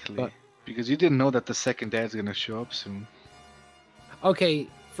 Exactly. But- because you didn't know that the second dad's gonna show up soon. Okay,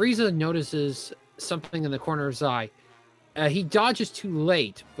 Frieza notices something in the corner of his eye. He dodges too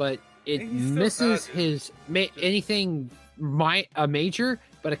late, but it He still misses dodges. his anything major,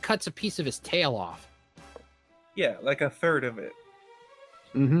 but it cuts a piece of his tail off. Yeah, like a third of it.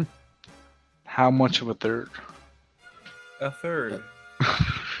 Mm-hmm. How much of a third? A third.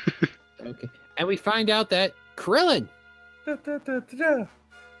 Okay, and we find out that Krillin, Da, da, da, da, da.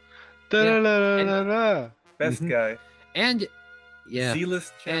 Da-da-da-da-da-da. Best Mhm. guy. and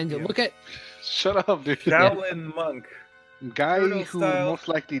Zealous and champion. look at Shut up, dude. Shaolin monk. Guy Turtle who style. most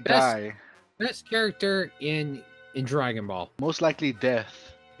likely Best- die. best character in Dragon Ball. Most likely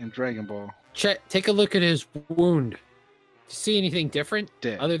death in Dragon Ball. Take a look at his wound. See anything different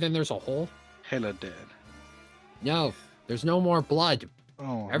Dead. other than there's a hole? Hella dead. No, there's no more blood.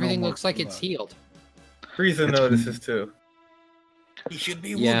 Oh, Everything no more looks like it's blood. healed. Frieza It's- notices too. He should be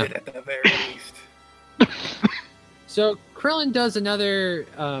Yeah. wounded at the very least. So Krillin does another.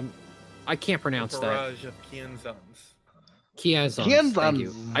 I can't pronounce that. Barrage of Kienzans. Kiazons. Thank you.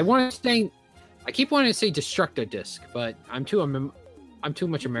 Kienzans. I want to say. I keep wanting to say Destructo Disc, but I'm too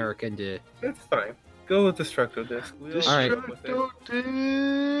much American to. That's fine. Go with Destructo Disc. All right.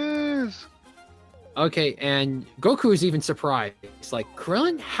 Destructo Disc. Okay, and Goku is even surprised. It's like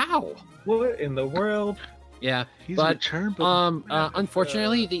Krillin, how? What in the world? Yeah, He's But, returned, but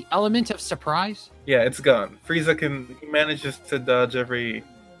unfortunately, the element of surprise. Yeah, it's gone. Frieza he manages to dodge every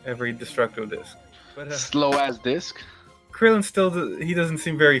Destructo Disc. But slow as disc. Krillin he doesn't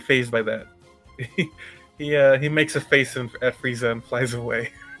seem very phased by that. he makes a face at Frieza and flies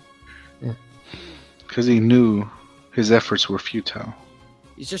away. Because he knew his efforts were futile.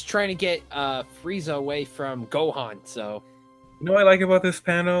 He's just trying to get Frieza away from Gohan. So You know what I like about this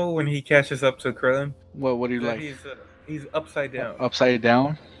panel when he catches up to Krillin? What do you That like? he's upside down, Upside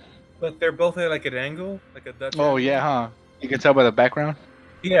down? but they're both at like an angle, like a Dutch. Oh angle. yeah, huh? You can tell by the background.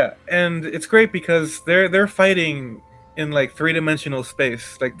 Yeah, and it's great because they're fighting in like 3-dimensional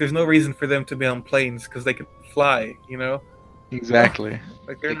space. Like there's no reason for them to be on planes because they can fly. You know, Exactly.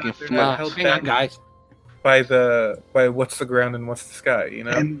 like They they're can not fly. held hang on, back guys. by what's the ground and what's the sky. You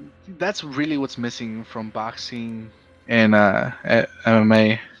know, And that's really what's missing from boxing and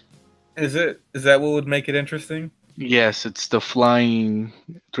MMA. is that what would make it interesting? Yes, it's the flying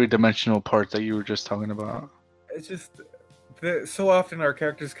 3-dimensional part that you were just talking about. It's just so often our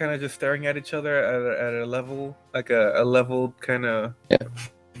characters kind of just staring at each other at a level, like a level kind of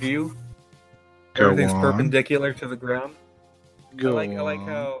view. Everything's perpendicular to the ground. I like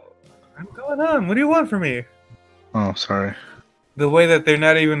how I'm going on. What do you want from me? Oh, sorry. The way that they're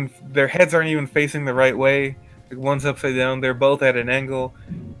not even their heads aren't even facing the right way. Like one's upside down. They're both at an angle.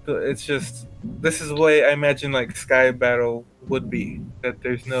 So it's just this is the way I imagine like Sky Battle would be. That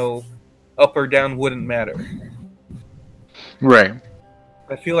there's no up or down wouldn't matter. Right.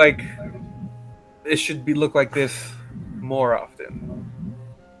 I feel like it should look like this more often,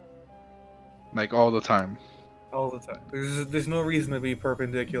 Like all the time. all the time. There's no reason to be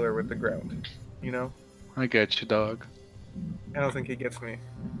perpendicular with the ground. You know, I get you, dog. I don't think he gets me.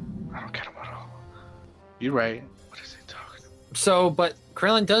 I don't get him at all. You're right. What is he talking? So, but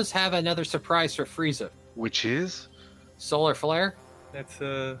Krillin does have another surprise for Frieza. Which is Solar Flare. That's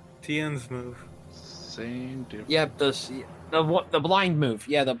Tien's move. same difference. Yeah, the blind move.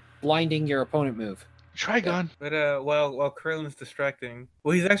 Yeah, the blinding your opponent move. Trigon. But while Krillin's distracting,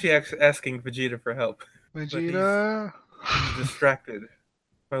 well, he's actually asking Vegeta for help. Vegeta. He's distracted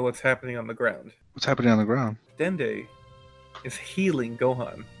by what's happening on the ground. What's happening on the ground? Dende is healing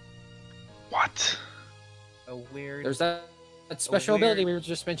Gohan. What? A weird, There's that special weird- ability we were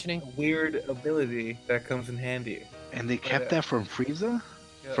just mentioning. weird ability that comes in handy. And they kept that from Frieza?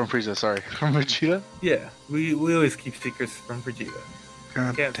 Yeah. From Frieza, sorry. From Vegeta? Yeah, we always keep secrets from Vegeta.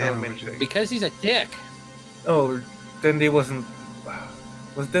 God Can't tell damn him it, anything. Because he's a dick. Oh, Dende wasn't.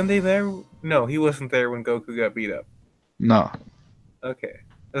 Was Dende there? No, he wasn't there when Goku got beat up. No. Okay.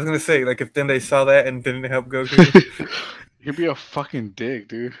 I was gonna say, like, if Dende saw that and didn't help Goku. You'd be a fucking dick,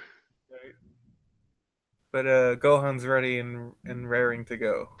 dude. But Gohan's ready and raring to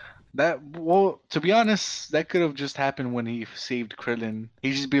go. Well, to be honest, that could have just happened when he saved Krillin.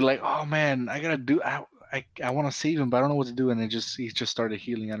 He'd just be like, "Oh man, I want to save him, but I don't know what to do," and he just started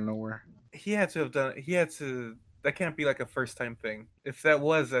healing out of nowhere. He had to have done it. He had to. That can't be like a first time thing. If that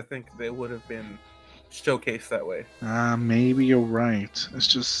was, I think it would have been showcased that way. Maybe you're right. It's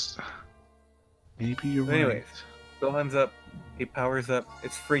just maybe you're Anyways. right. Gohan's up. He powers up.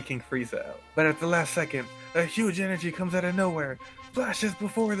 It's freaking Frieza out. But at the last second, a huge energy comes out of nowhere, flashes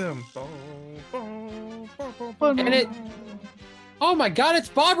before them. And it. Oh my God! It's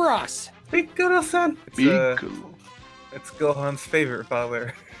Bob Ross. Piccolo-san. Piccolo, It's Gohan's favorite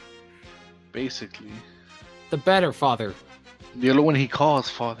father. basically, The better father. the only one he calls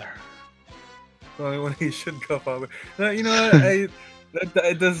father. The only one he should go father. No, you know what?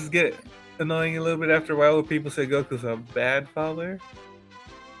 It does get annoying a little bit after a while when people say Goku's a bad father.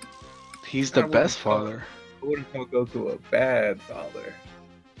 He's the I wouldn't best call father. I wouldn't call Goku a bad father.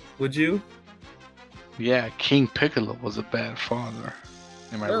 Would you? Yeah, King Piccolo was a bad father.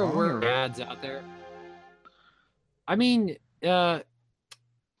 Am I There wrong? were ads out there. I mean, well,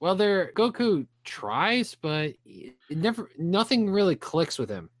 Goku tries, but nothing really clicks with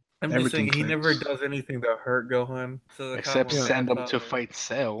him. I'm just Everything saying he never clicks. does anything to hurt Gohan. So the Except combo send him father- to fight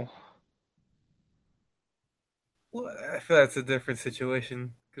Cell. Well, I feel that's a different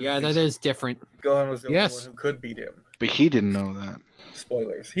situation. 'Cause Yeah, that is different. Gohan was the only Yes. one who could beat him. But he didn't know that.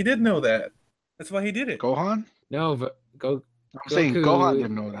 Spoilers. He did know that. That's why he did it. Gohan? No, go. I'm saying Goku- Gohan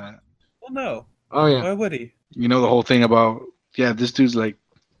didn't know that. Well, no. Oh yeah. Why would he? You know the whole thing about, yeah, this dude's like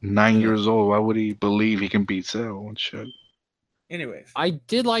 9 Yeah. years old. Why would he believe he can beat Cell and shit? Anyways. I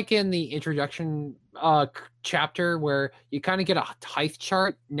did like in the introduction chapter where you kind of get a height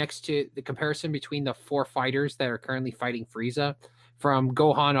chart next to the comparison between the 4 fighters that are currently fighting Frieza, from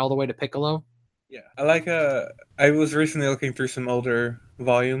Gohan all the way to Piccolo. Yeah, I like. I was recently looking through some older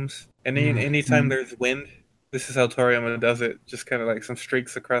volumes, and anytime there's wind, this is how Toriyama does it. Just kind of like some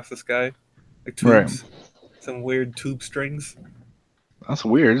streaks across the sky, like tubes, some weird tube strings. That's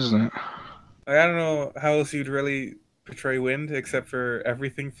weird, isn't it? Like, I don't know how else you'd really portray wind except for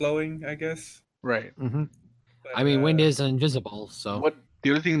everything flowing, I guess. Right. Mm-hmm. But, I mean, wind is invisible, so. What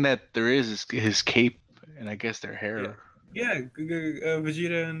the only thing that there is his cape and I guess their hair. Yeah,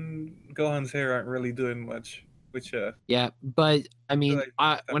 Vegeta and Gohan's hair aren't really doing much, which Yeah, but I mean,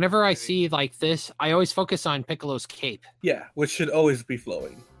 like, whenever I see like this, I always focus on Piccolo's cape. yeah, which should always be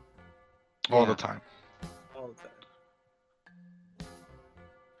flowing All Yeah. the time. all the time.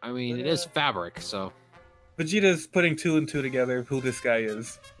 I mean, But, it is fabric, so. Vegeta's putting 2 and 2 together of who this guy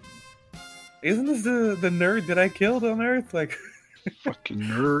is. Isn't this the nerd that I killed on Earth? Like, Fucking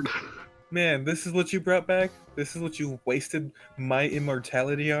nerd. man, this is what you brought back? This is what you wasted my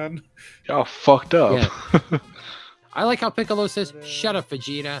immortality on? Y'all fucked up. I like how Piccolo says, "Shut up,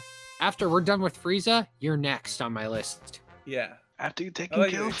 Vegeta. After we're done with Frieza, you're next on my list." Yeah. After you I taking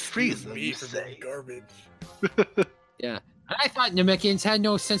like care of excuse Frieza, me you for say. being garbage. Yeah. And I thought Namekians had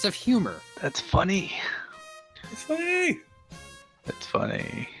no sense of humor. That's funny. It's funny. That's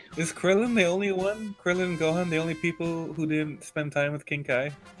funny. Is Krillin the only one? Krillin and Gohan the only people who didn't spend time with King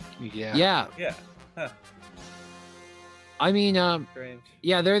Kai? Yeah. Yeah. Yeah. I mean, Strange.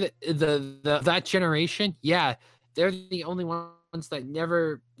 yeah, they're the that generation. Yeah, they're the only ones that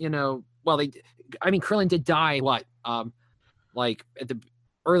never, well, I mean, Krillin did die, like at the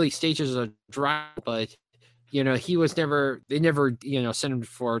early stages of draft, but he was they never, sent him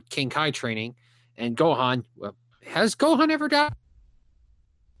for King Kai training. And Gohan, well, has Gohan ever died?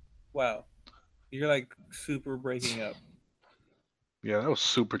 Wow. You're like super breaking up. Yeah, that was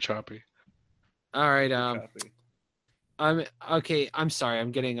super choppy. All right, Choppy. I'm sorry,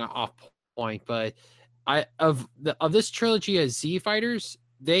 I'm getting off point, but of this trilogy of Z fighters,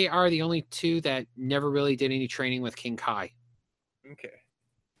 they are the only 2 that never really did any training with King Kai. Okay.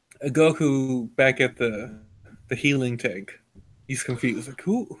 Goku back at the healing tank. He's confused. Like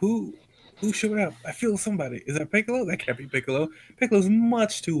who showed up? I feel somebody. Is that Piccolo? That can't be Piccolo. Piccolo's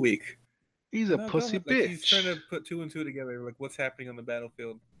much too weak. He's a No, pussy Gohan, like, bitch. he's trying to put 2 and 2 together, like what's happening on the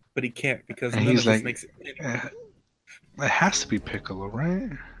battlefield, but he can't because And none he's of this like, makes it. It has to be Piccolo, right?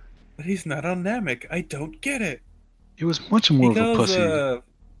 But he's not on Namek. I don't get it. He was much more of a pussy.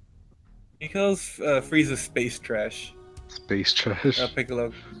 He calls Frieza space trash. Space trash.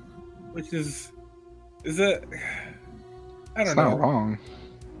 Piccolo, which is that I don't It's know. not wrong.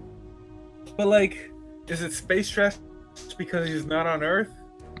 But like, is it space trash because he's not on Earth?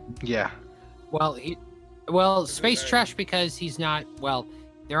 Yeah. Well, space right? trash because he's not. Well,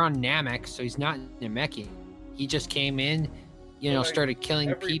 they're on Namek, so he's not Namekian. He just came in, But, like, started killing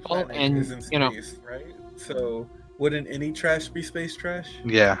Every people, planet and is in space, right? So wouldn't any trash be space trash?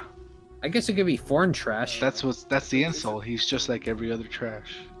 Yeah. I guess it could be foreign trash. That's the insult. He's just like every other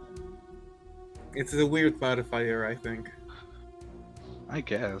trash. It's a weird modifier, I think. I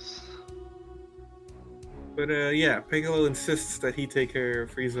guess. But yeah, Piccolo insists that he take care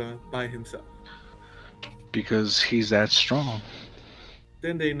of Frieza by himself. Because he's that strong.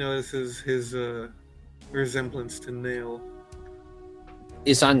 Dende notices his resemblance to Nail.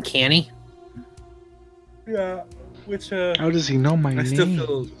 Is uncanny. Yeah, which How does he know my I name? still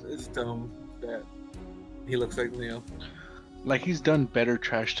feel it's dumb that he looks like Nail. Like he's done better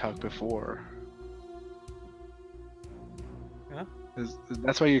trash talk before. Huh?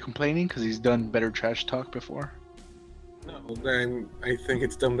 That's why you're complaining? Because he's done better trash talk before? No, I think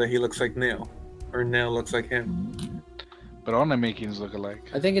it's dumb that he looks like Nail, or Nail looks like him. But all Namekians look alike.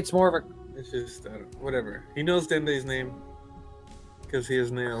 I think it's more of a. It's just whatever. He knows Dende's name because he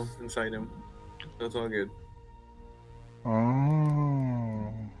has Nail inside him, so it's all good.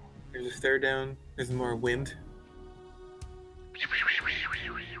 Oh. There's a stare down. There's more wind. Good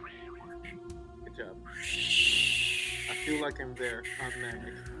job. I feel like I'm there on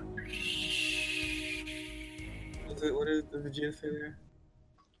Namek. What did Vegeta say there?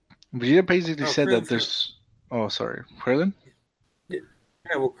 Vegeta basically Oh, said Krillin that there's. Oh, sorry. Krillin?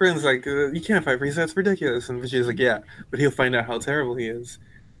 Yeah, well, Krillin's like, you can't fight Frieza, that's ridiculous. And Vegeta's like, yeah, but he'll find out how terrible he is.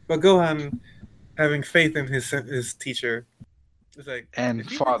 But Gohan, having faith in his teacher, is like, And if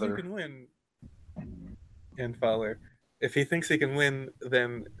he thinks he father. can win, and father, if he thinks he can win,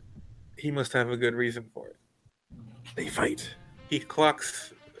 then he must have a good reason for it. They fight. He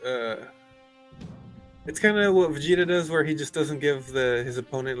clocks. It's kind of what Vegeta does, where he just doesn't give his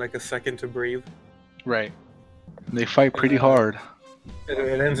opponent like a second to breathe. Right. They fight pretty hard.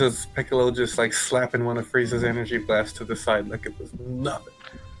 It ends with Piccolo just like slapping one of Frieza's energy blasts to the side like it was nothing.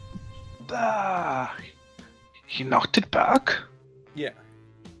 Ah, he knocked it back. Yeah,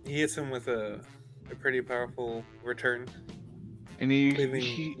 he hits him with a pretty powerful return. And Leaving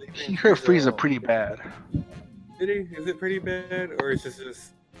he hurt Frieza pretty bad. Did he? Is it pretty bad, or is this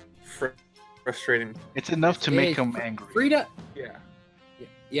just frustrating? It's enough to make him angry. Frieza,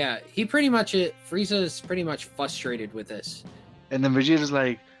 Yeah. he pretty much Frieza is pretty much frustrated with this. And then Vegeta's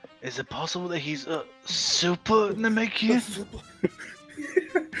like, is it possible that he's a super Namekian?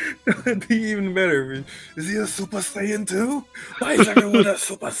 That'd be even better. Is he a Super Saiyan too? Why is everyone a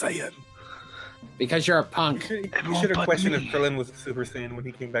Super Saiyan? Because you're a punk. You Everyone should have but questioned if me. Krillin was a Super Saiyan when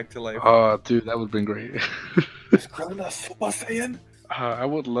he came back to life. Oh, dude, that would have been great. Is Krillin a Super Saiyan? I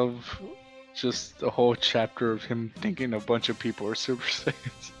would love just a whole chapter of him thinking a bunch of people are Super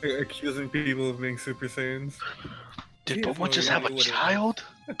Saiyans. Accusing people of being Super Saiyans. Did He has Bulma no just idea have a what it is. child?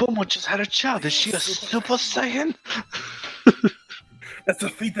 Bulma just had a child. Is she a Super Saiyan? That's a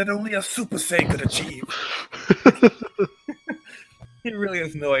feat that only a Super Saiyan could achieve. He really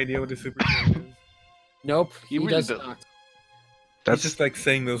has no idea what a Super Saiyan is. Nope, He he really does does. not. He's just like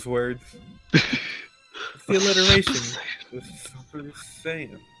saying those words. It's the alliteration. Super The Super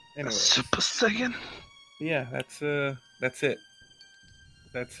Saiyan. A Anyway, Super Saiyan? yeah, that's it.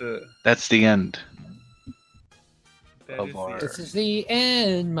 That's That's the end. that Of is our- the This is the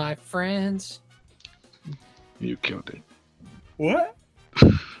end, my friends. You killed it. what?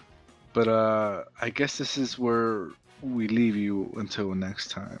 But I guess this is where we leave you until next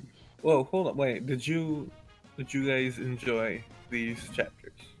time. Whoa, hold on, wait. Did you guys enjoy these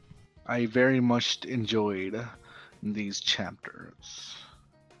chapters? I very much enjoyed these chapters.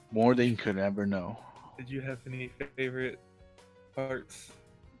 More than you could ever know. Did you have any favorite parts?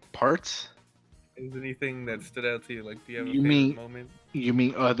 Parts? Is anything that stood out to you? Like, do you have a You favorite mean- moment? You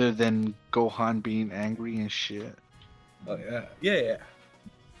mean other than Gohan being angry and shit? Oh yeah, yeah.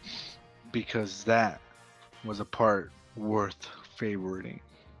 Because that was a part worth favoriting.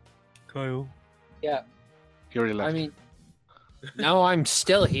 Kyle. Yeah, He already left. I mean, no, I'm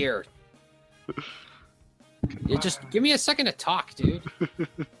still here. You just give me a second to talk, dude.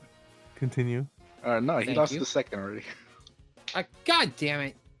 Continue. No, he Thank lost you. the second already. God damn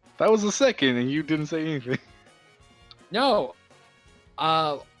it. That was the second, and you didn't say anything. No,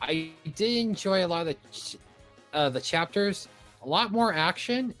 I did enjoy a lot of the chapters. A lot more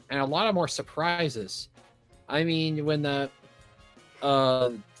action and a lot of more surprises. I mean, when the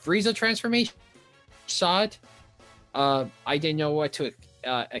Frieza transformation saw it, I didn't know what to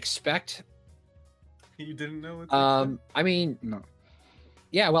expect. You didn't know what I mean, No.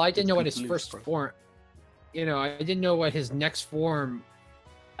 yeah, well, I didn't It's know what his completely first surprised. form. I didn't know what his next form.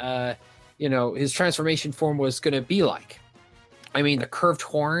 His transformation form was going to be like. I mean, the curved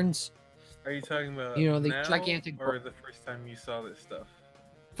horns. Are you talking about the now, gigantic or the first time you saw this stuff?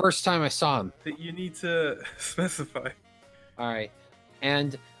 First time I saw him. That you need to specify. All right,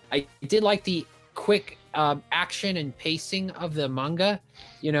 and I did like the quick action and pacing of the manga.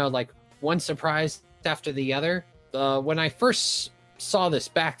 Like one surprise after the other. When I first saw this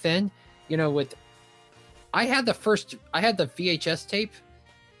back then, I had the VHS tape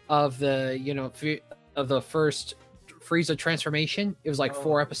of the first Frieza transformation. It was like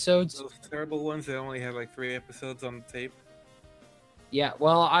 4 episodes. Those terrible ones that only had like 3 episodes on the tape. Yeah,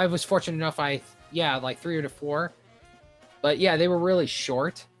 well, I was fortunate enough. Like 3 or 4, but yeah, they were really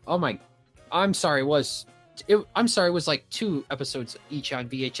short. Oh my, I'm sorry. It was like 2 episodes each on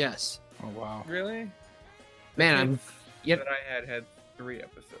VHS. Oh wow. Really? Man, That I had 3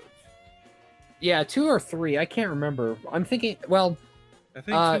 episodes. 2 or 3. I can't remember. I'm thinking. Well, I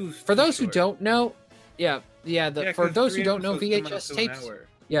think two's for too those who short. don't know, for 'cause those who 3 don't know episodes come out VHS to an tapes, hour.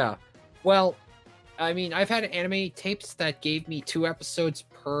 yeah. Well, I mean, I've had anime tapes that gave me 2 episodes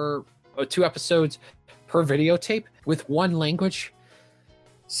per videotape with one language.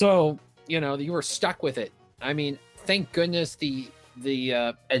 So, you were stuck with it. I mean, thank goodness the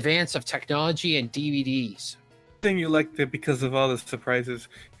advance of technology and DVDs. I think you liked it because of all the surprises,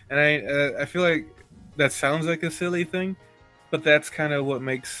 and I feel like that sounds like a silly thing, but that's kind of what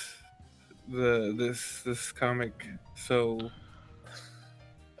makes this comic so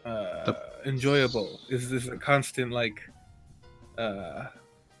enjoyable. Is this a constant like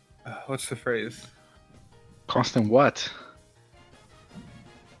what's the phrase? Constant what?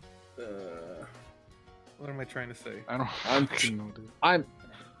 What am I trying to say? I don't fucking know, dude.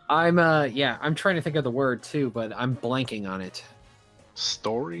 I'm trying to think of the word too, but I'm blanking on it.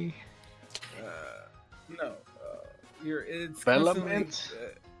 Story? No. It's Development? constantly,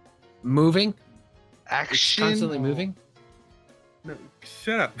 Moving? It's Action? constantly moving? no,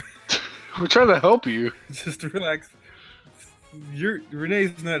 shut up. We're trying to help you. Just relax.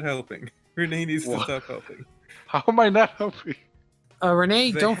 Renee's not helping. Renee needs to What? stop helping. How am I not helping?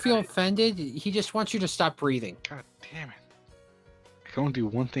 Renee, They don't had feel it. offended. He just wants you to stop breathing. God damn it. I can only do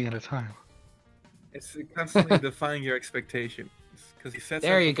one thing at a time. It's constantly defying your expectations because he sets.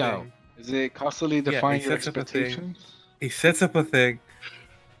 There up you a go. thing. Is it constantly he defying your sets up a thing. expectations? He sets up a thing,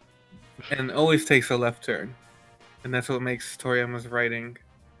 and always takes a left turn, and that's what makes Toriyama's writing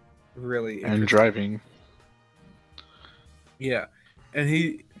really And interesting. driving. Yeah, and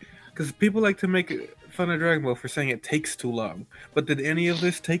because people like to make fun of Dragon Ball for saying it takes too long, but did any of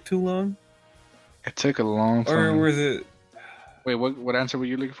this take too long, It took a long time. or was it? Wait, what answer were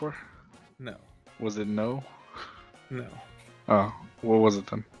you looking for? No, Was it no? no. Oh, what was it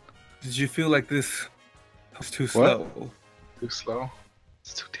then? Did you feel like this was too slow? Too slow?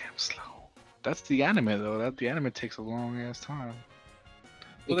 It's too damn slow. That's the anime though. The anime takes a long ass time.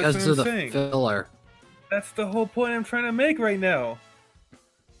 Well, that's Because what of I'm the saying. filler. That's the whole point I'm trying to make right now.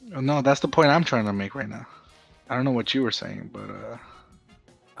 Oh, no, that's the point I'm trying to make right now. I don't know what you were saying,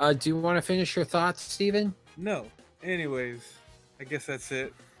 but Do you want to finish your thoughts, Steven? No. Anyways, I guess that's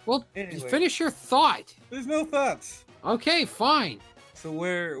it. Well, Anyway. finish your thought. There's no thoughts. Okay, fine. So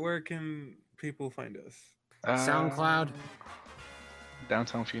where can people find us? SoundCloud.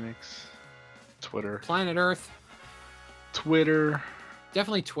 Downtown Phoenix, Twitter, Planet Earth. Twitter,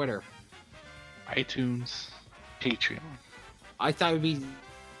 Definitely Twitter. iTunes, Patreon. I thought it would be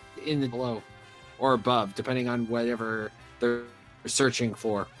in the below or above, depending on whatever they're searching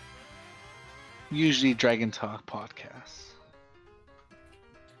for. Usually Dragon Talk podcasts.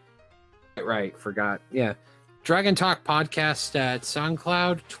 Right, forgot. Yeah. Dragon Talk Podcast at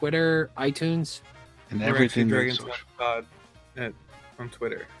SoundCloud, Twitter, iTunes. And We're everything. actually that's Dragon social. Talk Pod on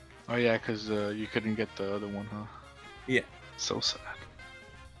Twitter. Oh yeah, because you couldn't get the other one, huh? Yeah. So sad.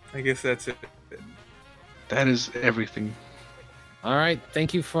 I guess that's it. That is everything. All right.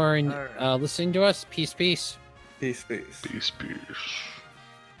 Thank you for All right. listening to us. Peace, peace. Peace, peace. Peace, peace.